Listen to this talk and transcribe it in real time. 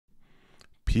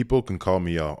People can call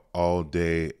me out all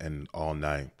day and all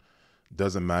night.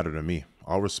 Doesn't matter to me.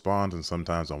 I'll respond and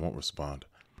sometimes I won't respond,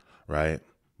 right?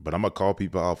 But I'm going to call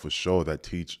people out for sure that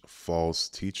teach false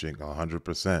teaching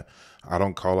 100%. I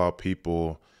don't call out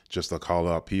people just to call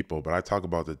out people, but I talk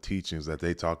about the teachings that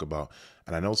they talk about.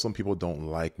 And I know some people don't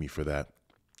like me for that.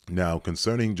 Now,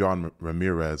 concerning John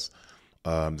Ramirez,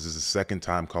 this is the second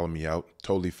time calling me out.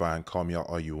 Totally fine. Call me out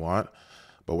all you want.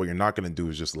 But what you're not going to do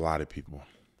is just lie to people.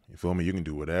 You feel me? You can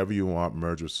do whatever you want,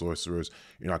 merge with sorcerers.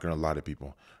 You're not going to lie to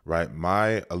people, right?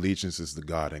 My allegiance is to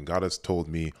God, and God has told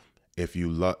me, if you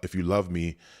love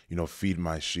me, feed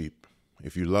my sheep.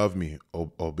 If you love me,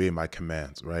 obey my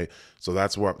commands, right? So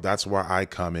that's where I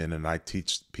come in, and I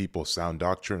teach people sound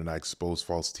doctrine, and I expose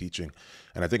false teaching.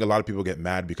 And I think a lot of people get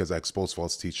mad because I expose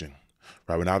false teaching,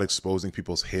 right? We're not exposing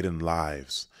people's hidden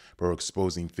lives, but we're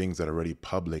exposing things that are already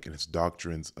public, and it's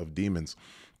doctrines of demons.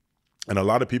 And a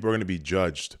lot of people are going to be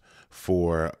judged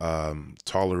for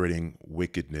tolerating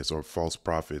wickedness or false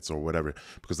prophets or whatever,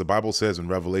 because the Bible says in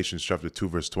Revelation chapter 2,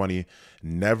 verse 20,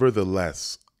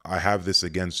 nevertheless, I have this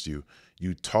against you.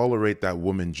 You tolerate that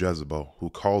woman Jezebel, who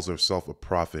calls herself a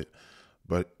prophet,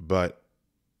 but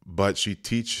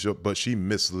she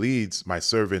misleads my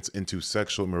servants into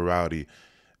sexual immorality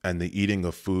and the eating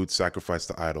of food sacrificed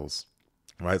to idols.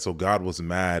 Right? So God was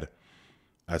mad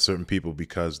at certain people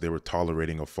because they were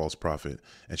tolerating a false prophet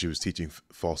and she was teaching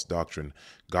false doctrine.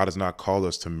 God has not called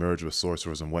us to merge with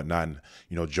sorcerers and whatnot.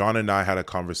 And, John and I had a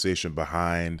conversation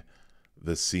behind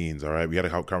the scenes. All right. We had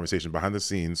a conversation behind the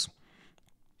scenes,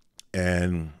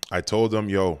 and I told him,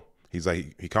 he's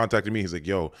like, he contacted me. He's like,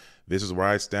 this is where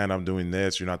I stand. I'm doing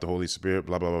this. You're not the Holy Spirit,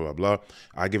 blah, blah, blah, blah, blah.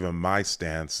 I give him my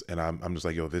stance, and I'm just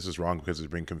like, this is wrong because it's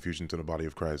bringing confusion to the body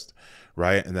of Christ.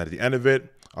 Right. And then at the end of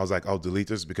it, I was like, I'll delete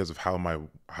this because of how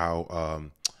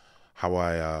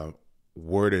I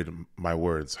worded my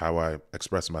words, how I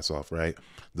expressed myself, right?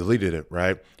 Deleted it,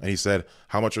 right? And he said,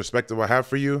 how much respect do I have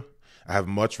for you? I have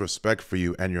much respect for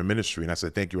you and your ministry. And I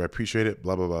said, thank you. I appreciate it.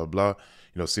 Blah, blah, blah, blah.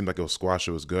 It seemed like it was squash.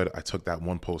 It was good. I took that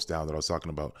one post down that I was talking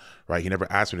about, right? He never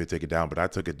asked me to take it down, but I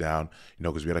took it down,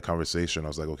 because we had a conversation. I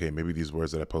was like, okay, maybe these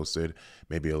words that I posted,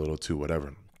 maybe a little too,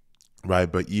 whatever, right?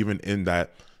 But even in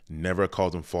that, never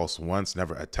called him false once,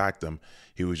 never attacked him.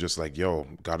 He was just like,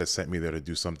 God has sent me there to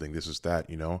do something. This is that,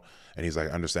 And he's like,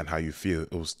 I understand how you feel.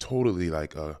 It was totally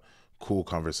like a cool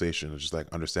conversation, just like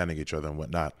understanding each other and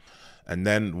whatnot. And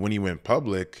then when he went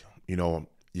public, you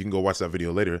can go watch that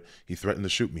video later. He threatened to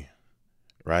shoot me,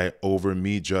 right? Over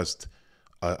me just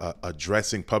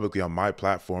addressing publicly on my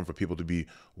platform for people to be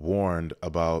warned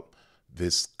about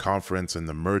this conference and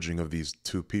the merging of these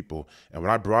two people. And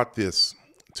when I brought this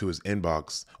to his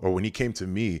inbox, or when he came to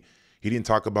me, he didn't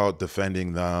talk about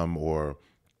defending them or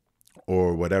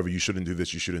whatever. You shouldn't do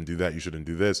this. You shouldn't do that. You shouldn't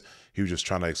do this. He was just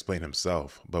trying to explain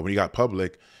himself. But when he got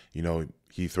public,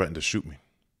 he threatened to shoot me.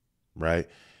 Right.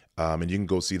 And you can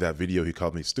go see that video. He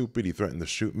called me stupid. He threatened to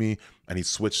shoot me, and he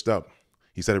switched up.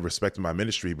 He said he respected my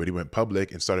ministry, but he went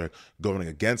public and started going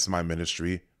against my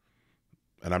ministry.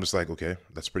 And I'm just like, okay,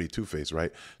 that's pretty two-faced,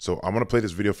 right? So I want to play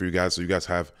this video for you guys so you guys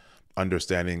have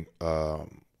understanding of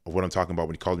what I'm talking about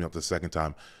when he called me out the second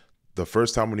time. The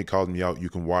first time when he called me out, you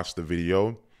can watch the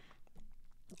video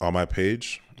on my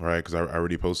page, all right, because I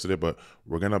already posted it, but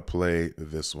we're going to play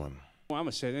this one. Well, I'm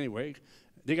going to say it anyway.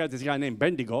 They got this guy named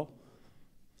Abednego.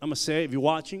 I'm going to say, if you're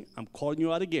watching, I'm calling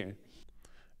you out again.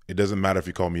 It doesn't matter if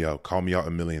you call me out. Call me out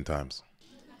 1,000,000 times.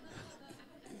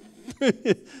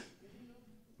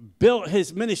 Built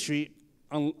his ministry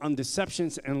on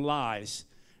deceptions and lies.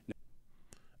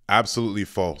 Absolutely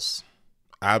false.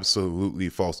 Absolutely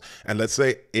false. And let's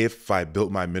say if I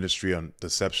built my ministry on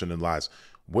deception and lies,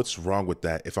 what's wrong with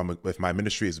that? If my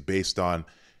ministry is based on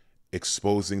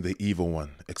exposing the evil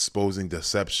one, exposing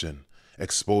deception,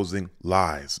 exposing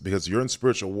lies, because you're in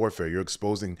spiritual warfare, you're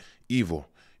exposing evil,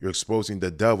 you're exposing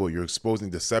the devil, you're exposing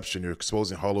deception, you're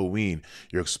exposing Halloween,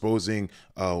 you're exposing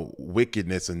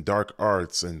wickedness and dark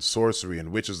arts and sorcery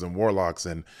and witches and warlocks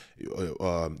and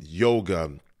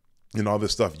yoga and all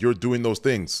this stuff. You're doing those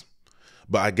things.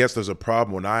 But I guess there's a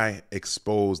problem when I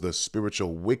expose the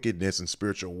spiritual wickedness and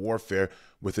spiritual warfare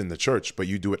within the church, but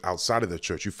you do it outside of the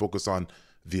church. You focus on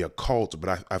the occult,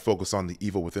 but I focus on the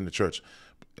evil within the church.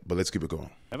 But let's keep it going.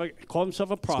 Never called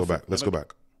himself a prophet. Let's go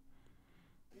back.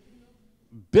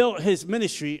 Built his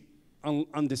ministry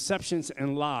on deceptions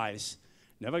and lies.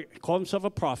 Never called himself a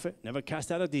prophet. Never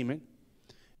cast out a demon.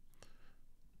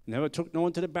 Never took no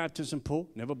one to the baptism pool.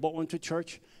 Never brought one to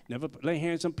church. Never lay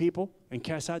hands on people and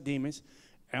cast out demons.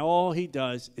 And all he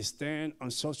does is stand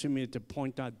on social media to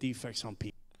point out defects on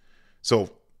people.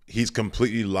 So he's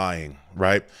completely lying,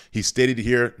 right? He stated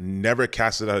here, never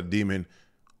casted out a demon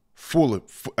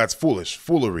That's foolish,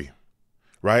 foolery,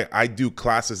 right? I do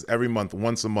classes every month,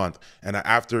 once a month. And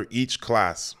after each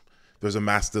class, there's a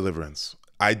mass deliverance.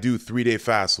 I do 3-day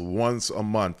fasts once a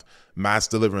month, mass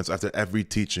deliverance after every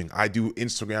teaching. I do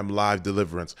Instagram live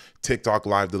deliverance, TikTok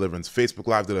live deliverance, Facebook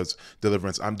live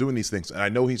deliverance. I'm doing these things. And I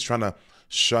know he's trying to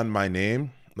shun my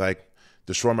name, like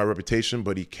destroy my reputation,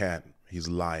 but he can't. He's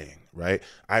lying, right?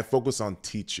 I focus on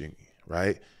teaching,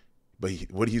 right? But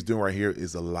what he's doing right here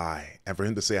is a lie. And for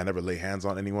him to say I never lay hands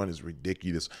on anyone is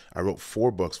ridiculous. I wrote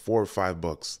 4 or 5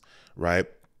 books, right?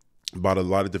 About a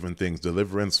lot of different things: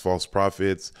 deliverance, false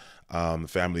prophets,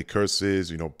 family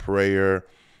curses, prayer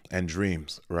and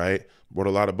dreams, right? Wrote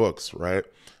a lot of books, right?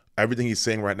 Everything he's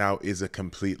saying right now is a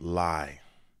complete lie.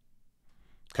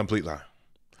 Complete lie.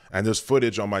 And there's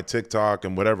footage on my TikTok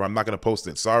and whatever. I'm not going to post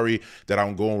it. Sorry that I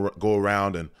don't go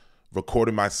around and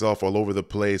recording myself all over the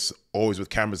place, always with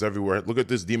cameras everywhere. Look at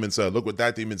this demon said. Look what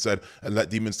that demon said. And let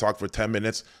demons talk for 10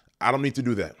 minutes. I don't need to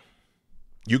do that.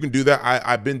 You can do that.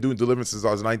 I've been doing deliverance since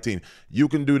I was 19. You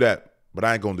can do that, but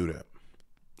I ain't going to do that.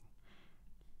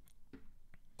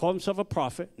 Called himself a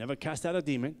prophet, never cast out a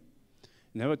demon,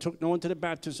 never took no one to the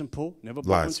baptism pool, never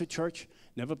brought Lies. one to church,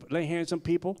 never lay hands on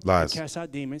people, Lies. cast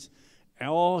out demons. And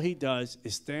all he does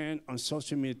is stand on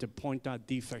social media to point out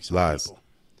defects on Lies. people.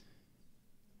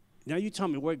 Now you tell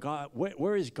me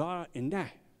where is God in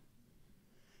that?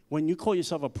 When you call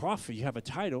yourself a prophet, you have a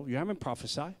title, you haven't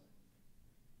prophesied.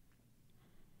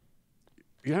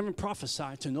 You haven't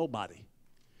prophesied to nobody.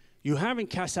 You haven't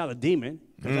cast out a demon,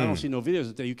 because I don't see no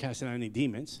videos that you casting out any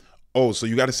demons. Oh, so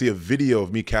you got to see a video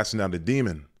of me casting out a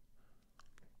demon.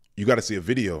 You got to see a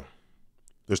video.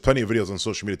 There's plenty of videos on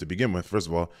social media to begin with. First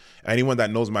of all, anyone that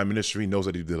knows my ministry knows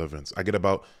I do deliverance. I get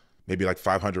about maybe like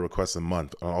 500 requests a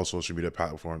month on all social media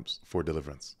platforms for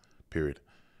deliverance, period,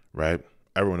 right?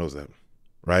 Everyone knows that,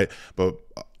 right? But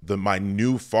my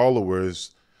new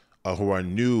followers who are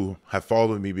new have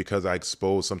followed me because I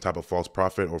exposed some type of false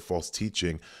prophet or false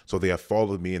teaching. So they have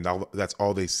followed me, and that's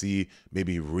all they see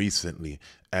maybe recently.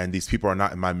 And these people are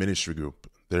not in my ministry group.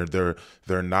 They're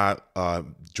not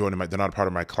joining they're not a part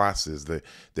of my classes.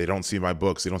 They don't see my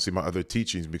books. They don't see my other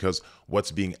teachings, because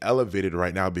what's being elevated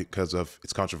right now, because of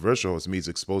it's controversial, is me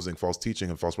exposing false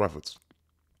teaching and false prophets.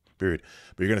 Period.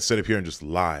 But you're gonna sit up here and just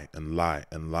lie and lie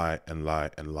and lie and lie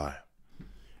and lie.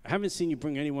 I haven't seen you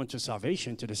bring anyone to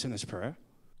salvation to the sinner's prayer.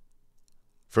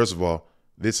 First of all,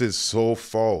 this is so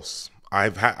false. I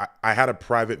had a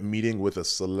private meeting with a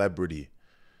celebrity.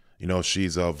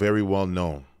 She's very well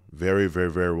known, very,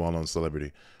 very, very well known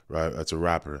celebrity, right? That's a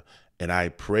rapper. And I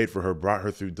prayed for her, brought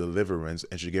her through deliverance,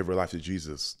 and she gave her life to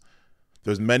Jesus.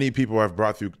 There's many people I've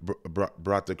brought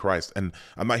to Christ. And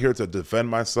I'm not here to defend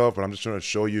myself, but I'm just trying to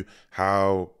show you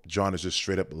how John is just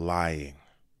straight up lying.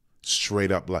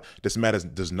 Straight up lie. This man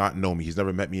does not know me. He's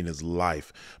never met me in his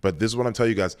life. But this is what I'm telling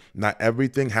you guys. Not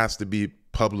everything has to be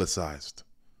publicized.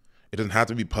 It doesn't have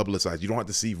to be publicized. You don't have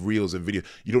to see reels and videos.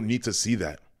 You don't need to see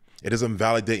that. It doesn't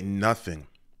validate nothing.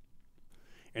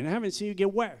 And I haven't seen you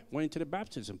get went into the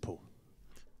baptism pool.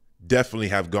 Definitely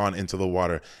have gone into the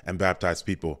water and baptized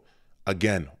people.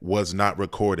 Again, was not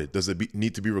recorded. Does it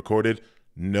need to be recorded?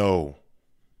 No.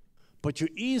 But you're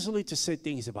easily to say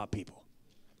things about people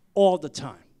all the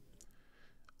time.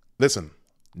 Listen,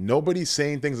 nobody's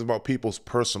saying things about people's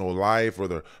personal life or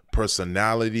their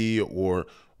personality or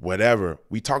whatever.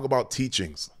 We talk about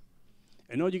teachings.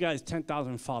 I know you guys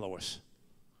 10,000 followers.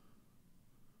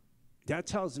 That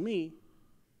tells me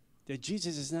that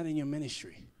Jesus is not in your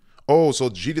ministry. Oh, so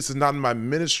Jesus is not in my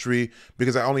ministry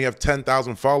because I only have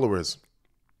 10,000 followers.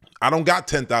 I don't got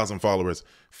 10,000 followers.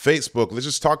 Facebook, let's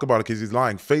just talk about it because he's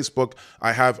lying. Facebook,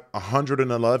 I have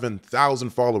 111,000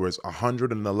 followers,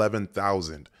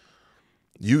 111,000.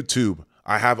 YouTube,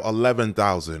 I have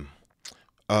 11,000.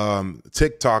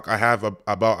 TikTok, I have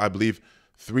about, I believe,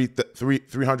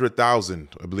 300,000,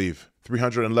 I believe.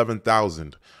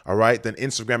 311,000. All right. Then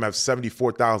Instagram, I have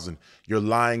 74,000. You're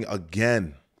lying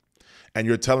again. And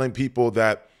you're telling people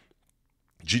that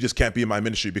Jesus can't be in my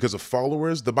ministry because of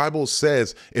followers. The Bible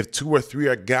says, if 2 or 3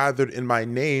 are gathered in my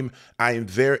name, I am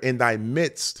there in thy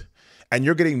midst. And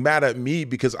you're getting mad at me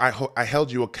because I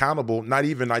held you accountable. Not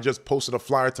even, I just posted a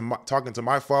flyer talking to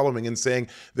my following and saying,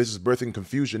 this is birthing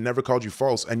confusion, never called you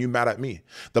false, and you mad at me.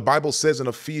 The Bible says in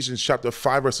Ephesians chapter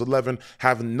 5, verse 11,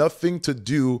 have nothing to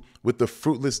do with the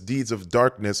fruitless deeds of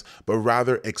darkness, but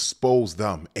rather expose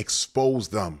them. Expose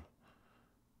them.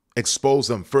 Expose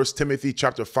them. 1 Timothy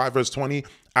chapter 5, verse 20,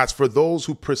 as for those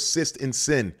who persist in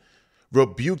sin,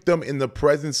 rebuke them in the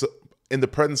presence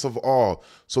of all,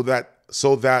 so that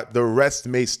the rest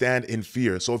may stand in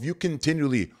fear. So if you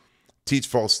continually teach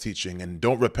false teaching and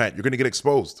don't repent, you're going to get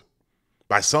exposed.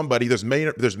 by somebody. There's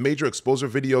major exposure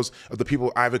videos of the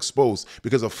people I've exposed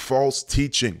because of false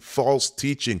teaching. False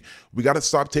teaching. We got to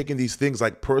stop taking these things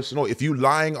like personal. If you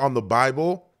lying on the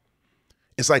Bible,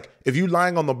 it's like if you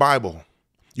lying on the Bible,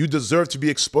 you deserve to be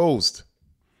exposed.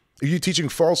 If you're teaching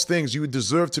false things, you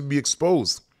deserve to be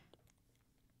exposed.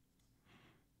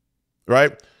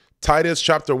 Right? Titus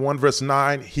chapter 1 verse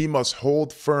 9, he must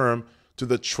hold firm to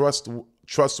the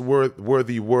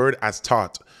trustworthy word as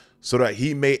taught, so that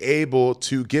he may able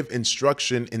to give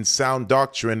instruction in sound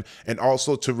doctrine and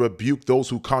also to rebuke those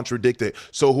who contradict it.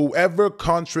 So whoever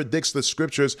contradicts the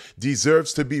scriptures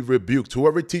deserves to be rebuked.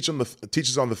 Whoever teaches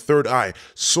on the third eye,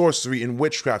 sorcery and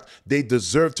witchcraft, they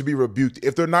deserve to be rebuked.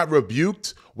 If they're not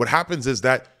rebuked, what happens is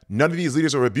that none of these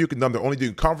leaders are rebuking them. They're only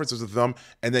doing conferences with them.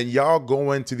 And then y'all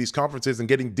go into these conferences and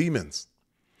getting demons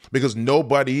because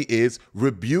nobody is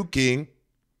rebuking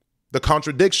the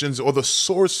contradictions or the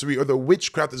sorcery or the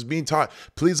witchcraft that's being taught.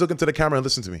 Please look into the camera and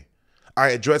listen to me.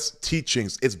 I address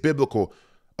teachings. It's biblical.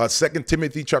 2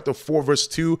 Timothy chapter 4 verse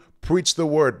 2, preach the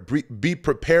word. Be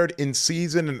prepared in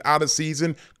season and out of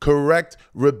season. Correct,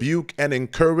 rebuke, and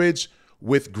encourage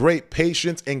with great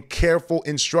patience and careful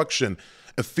instruction.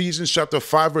 Ephesians chapter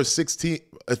 5 verse 16.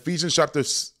 Ephesians chapter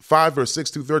 5 verse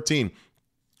 6 to 13.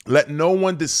 Let no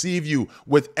one deceive you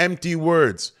with empty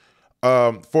words.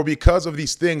 For because of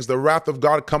these things, the wrath of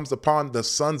God comes upon the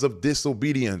sons of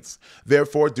disobedience.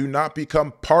 Therefore, do not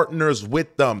become partners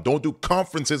with them. Don't do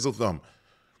conferences with them.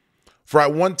 For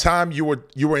at one time you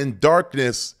were in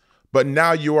darkness, but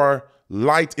now you are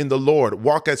light in the Lord.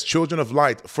 Walk as children of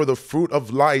light, for the fruit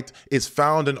of light is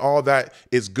found in all that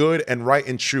is good and right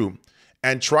and true.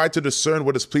 And try to discern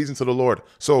what is pleasing to the Lord.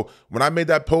 So when I made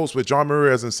that post with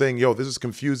Ramirez and saying, yo, this is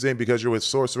confusing because you're with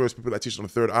sorcerers, people that teach on the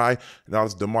third eye, and all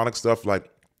this demonic stuff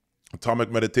like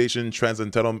atomic meditation,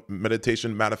 transcendental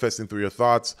meditation, manifesting through your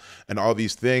thoughts, and all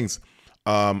these things.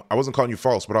 I wasn't calling you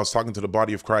false, but I was talking to the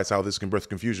body of Christ, how this can birth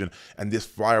confusion. And this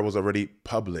flyer was already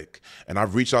public. And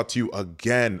I've reached out to you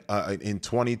again in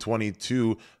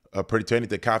 2022, pertaining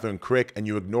to Catherine Crick, and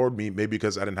you ignored me, maybe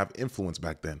because I didn't have influence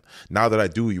back then. Now that I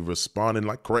do, you responding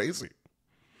like crazy.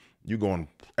 You going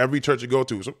every church you go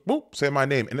to, so, whoop, say my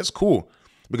name. And it's cool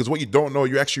because what you don't know,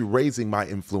 you're actually raising my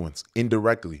influence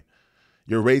indirectly.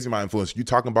 You're raising my influence. You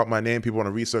talking about my name, people want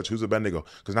to research who's Abednego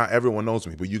because not everyone knows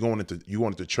me, but you going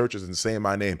into churches and saying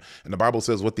my name. And the Bible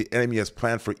says what the enemy has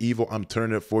planned for evil, I'm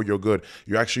turning it for your good.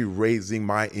 You're actually raising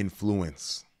my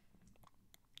influence.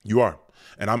 You are.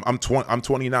 And I'm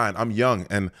 29. I'm young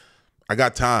and I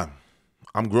got time.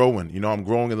 I'm growing. You know, I'm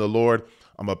growing in the Lord.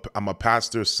 I'm a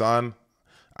pastor's son.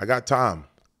 I got time.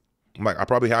 I'm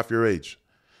probably half your age.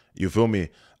 You feel me?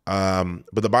 But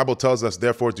the Bible tells us,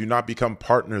 therefore, do not become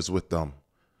partners with them,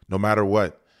 no matter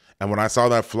what. And when I saw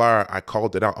that flyer, I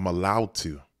called it out. I'm allowed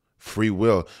to. Free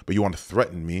will. But you want to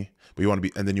threaten me. But you want to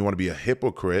be, and then you want to be a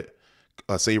hypocrite.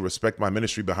 Say you respect my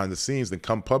ministry behind the scenes, then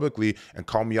come publicly and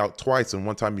call me out twice. And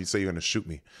one time you say you're going to shoot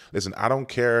me. Listen, I don't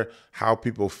care how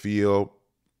people feel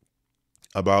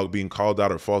about being called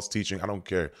out or false teaching. I don't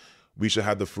care. We should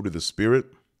have the fruit of the Spirit.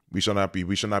 We should not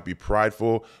be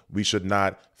prideful. We should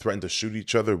not threaten to shoot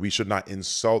each other. We should not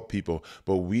insult people.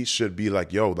 But we should be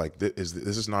like, yo, like this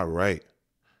is not right.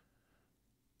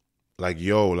 Like,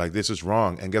 yo, like this is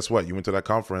wrong. And guess what? You went to that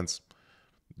conference.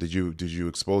 Did you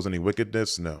expose any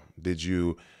wickedness? No. Did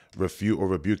you refute or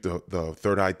rebuke the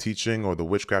third eye teaching or the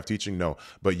witchcraft teaching? No.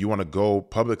 But you want to go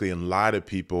publicly and lie to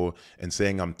people and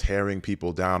saying I'm tearing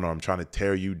people down or I'm trying to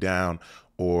tear you down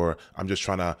or I'm just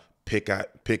trying to pick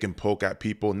and poke at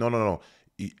people. No.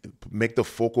 Make the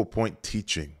focal point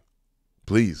teaching.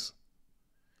 Please.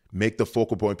 Make the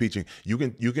focal point teaching. You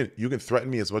can threaten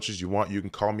me as much as you want. You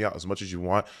can call me out as much as you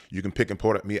want. You can pick and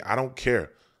poke at me. I don't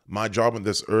care. My job on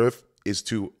this earth is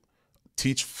to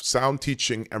teach sound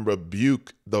teaching and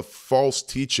rebuke the false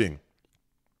teaching,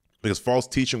 because false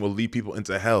teaching will lead people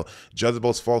into hell.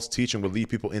 Jezebel's false teaching will lead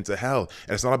people into hell.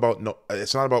 And it's not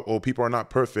about oh, people are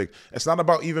not perfect. It's not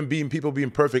about even people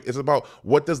being perfect. It's about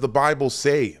what does the Bible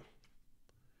say?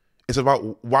 It's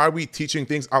about why are we teaching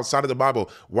things outside of the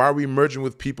Bible? Why are we merging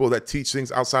with people that teach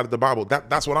things outside of the Bible?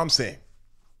 That's what I'm saying.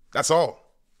 That's all.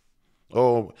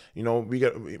 Oh, you know, we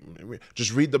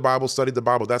just read the Bible, study the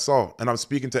Bible. That's all. And I'm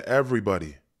speaking to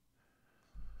everybody.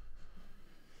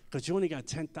 Because you only got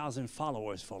 10,000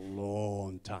 followers for a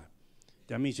long time.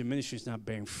 That means your ministry is not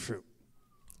bearing fruit.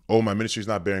 Oh, my ministry is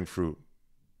not bearing fruit.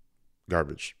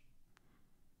 Garbage.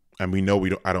 And we know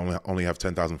I don't only have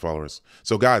 10,000 followers.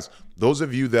 So guys, those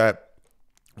of you that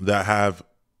have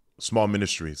small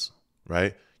ministries,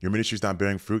 right? Your ministry is not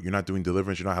bearing fruit. You're not doing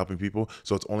deliverance. You're not helping people.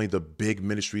 So it's only the big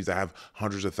ministries that have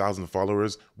hundreds of thousands of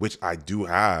followers, which I do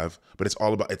have. But it's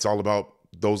all about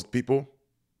those people?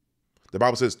 The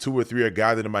Bible says 2 or 3 are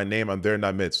gathered in my name, I'm there in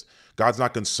thy midst. God's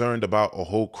not concerned about a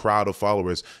whole crowd of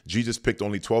followers. Jesus picked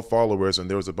only 12 followers, and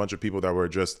there was a bunch of people that were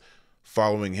just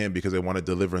following him because they wanted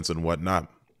deliverance and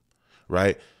whatnot,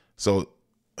 right? So,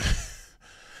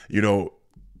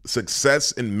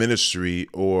 success in ministry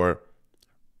or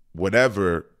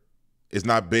whatever is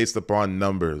not based upon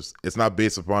numbers. It's not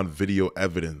based upon video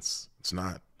evidence. It's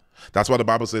not. That's why the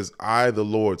Bible says, I, the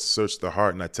Lord, search the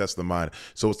heart and I test the mind.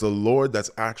 So it's the Lord that's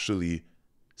actually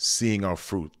seeing our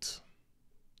fruit.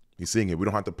 He's seeing it. We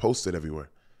don't have to post it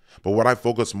everywhere. But what I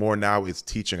focus more now is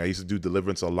teaching. I used to do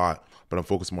deliverance a lot, but I'm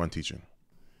focused more on teaching.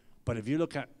 But if you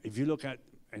look at,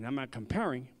 and I'm not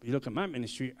comparing, if you look at my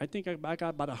ministry, I think I got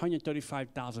about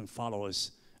 135,000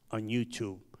 followers on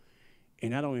YouTube.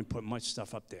 And I don't even put much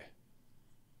stuff up there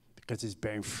because it's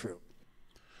bearing fruit.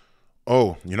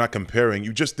 Oh, you're not comparing.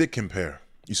 You just did compare.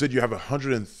 You said you have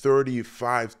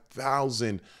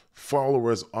 135,000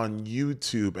 followers on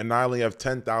YouTube, and I only have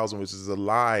 10,000, which is a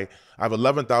lie. I have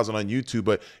 11,000 on YouTube,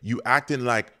 but you acting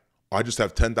like, oh, I just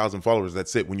have 10,000 followers.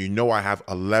 That's it. When you know I have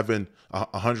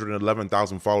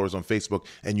 111,000 followers on Facebook,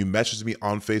 and you message me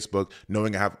on Facebook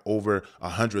knowing I have over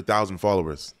 100,000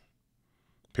 followers,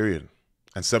 period,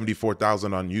 and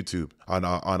 74,000 on YouTube, on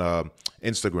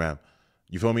Instagram.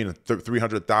 You feel me? And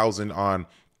 300,000 on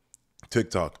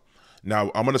TikTok.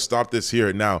 Now, I'm going to stop this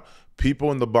here. Now,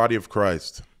 people in the body of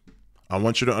Christ, I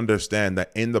want you to understand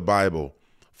that in the Bible,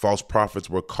 false prophets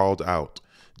were called out.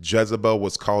 Jezebel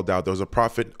was called out. There was a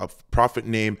prophet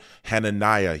named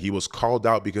Hananiah. He was called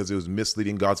out because he was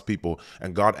misleading God's people,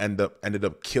 and God ended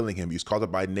up killing him. He was called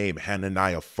out by name,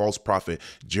 Hananiah, false prophet.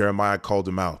 Jeremiah called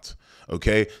him out.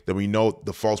 Okay, then we know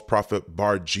the false prophet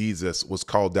Bar Jesus was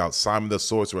called out. Simon the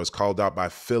sorcerer was called out by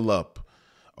Philip.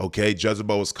 Okay,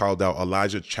 Jezebel was called out.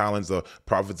 Elijah challenged the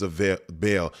prophets of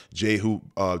Baal. Jehu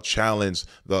challenged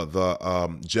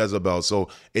the Jezebel. So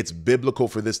it's biblical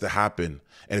for this to happen.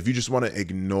 And if you just want to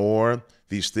ignore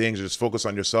these things, just focus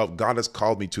on yourself. God has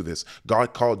called me to this.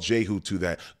 God called Jehu to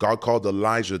that. God called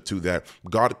Elijah to that.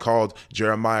 God called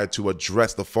Jeremiah to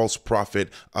address the false prophet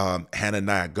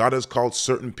Hananiah. God has called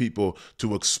certain people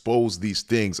to expose these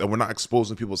things. And we're not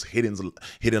exposing people's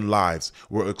hidden lives.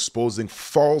 We're exposing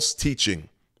false teaching.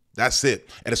 That's it.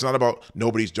 And it's not about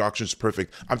nobody's doctrine is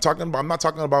perfect. I'm not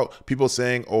talking about people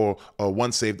saying, oh,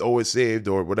 once saved, always saved,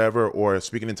 or whatever, or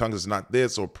speaking in tongues is not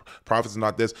this, or prophets is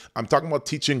not this. I'm talking about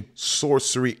teaching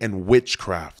sorcery and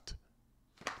witchcraft.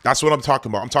 That's what I'm talking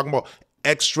about. I'm talking about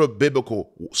extra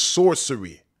biblical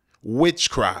sorcery,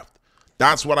 witchcraft.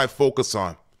 That's what I focus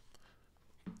on.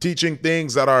 Teaching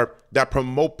things that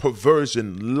promote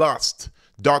perversion, lust,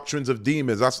 doctrines of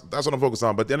demons. That's what I'm focused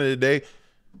on. But at the end of the day,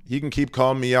 he can keep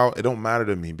calling me out. It don't matter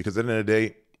to me, because at the end of the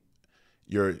day,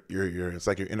 it's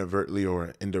like you're inadvertently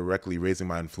or indirectly raising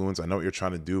my influence. I know what you're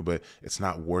trying to do, but it's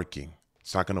not working.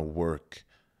 It's not going to work,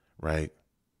 right?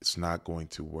 It's not going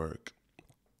to work.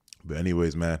 But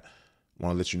anyways, man, I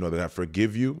want to let you know that I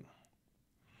forgive you,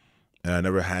 and I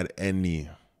never had any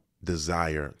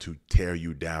desire to tear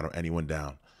you down or anyone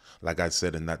down. Like I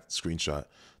said in that screenshot,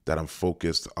 that I'm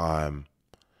focused on.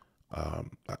 I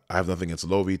have nothing against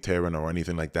Lovi, Taryn, or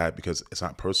anything like that, because it's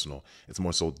not personal. It's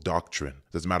more so doctrine.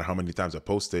 It doesn't matter how many times I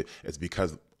post it. It's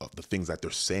because of the things that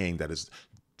they're saying that is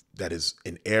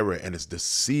in error and is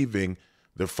deceiving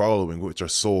their following, which are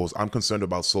souls. I'm concerned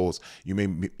about souls. You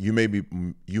may be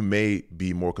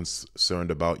more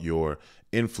concerned about your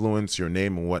influence, your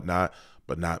name, and whatnot,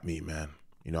 but not me, man.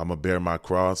 I'm gonna bear my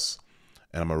cross,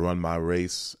 and I'm gonna run my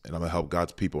race, and I'm gonna help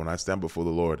God's people. When I stand before the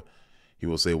Lord, He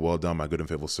will say, well done, my good and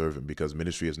faithful servant, because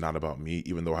ministry is not about me.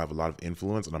 Even though I have a lot of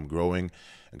influence and I'm growing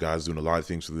and God's doing a lot of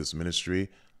things through this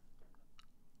ministry,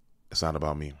 it's not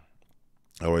about me.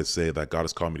 I always say that God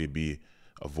has called me to be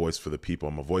a voice for the people.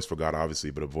 I'm a voice for God, obviously,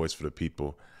 but a voice for the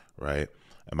people, right?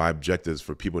 And my objective is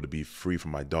for people to be free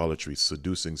from idolatry,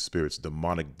 seducing spirits,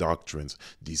 demonic doctrines,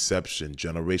 deception,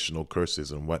 generational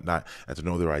curses, and whatnot, and to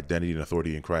know their identity and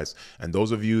authority in Christ. And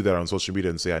those of you that are on social media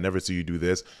and say, I never see you do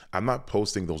this, I'm not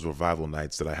posting those revival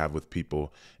nights that I have with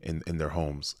people in their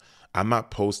homes. I'm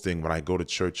not posting when I go to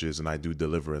churches and I do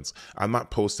deliverance. I'm not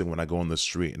posting when I go on the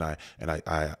street and I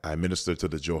minister to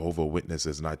the Jehovah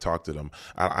Witnesses and I talk to them.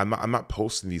 I'm not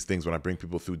posting these things when I bring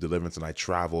people through deliverance and I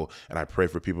travel and I pray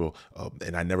for people,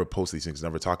 and I never post these things,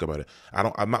 never talk about it.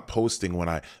 I'm not posting when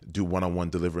I do one-on-one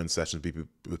deliverance sessions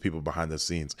with people behind the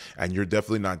scenes. And you're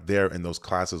definitely not there in those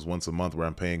classes once a month where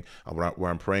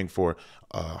I'm praying for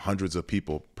hundreds of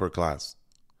people per class,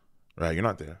 right? You're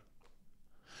not there,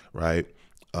 right?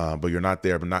 But you're not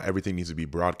there. But not everything needs to be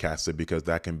broadcasted, because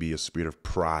that can be a spirit of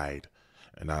pride.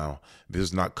 And now, this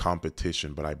is not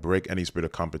competition, but I break any spirit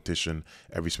of competition,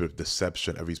 every spirit of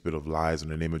deception, every spirit of lies in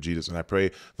the name of Jesus. And I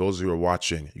pray those who are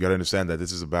watching, you got to understand that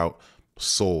this is about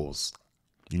souls.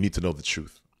 You need to know the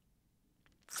truth.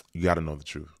 You got to know the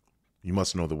truth. You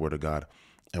must know the word of God.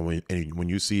 And when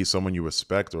you see someone you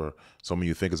respect or someone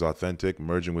you think is authentic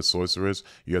merging with sorcerers,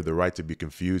 you have the right to be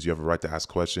confused. You have a right to ask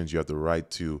questions. You have the right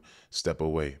to step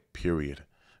away, period.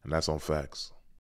 And that's on facts.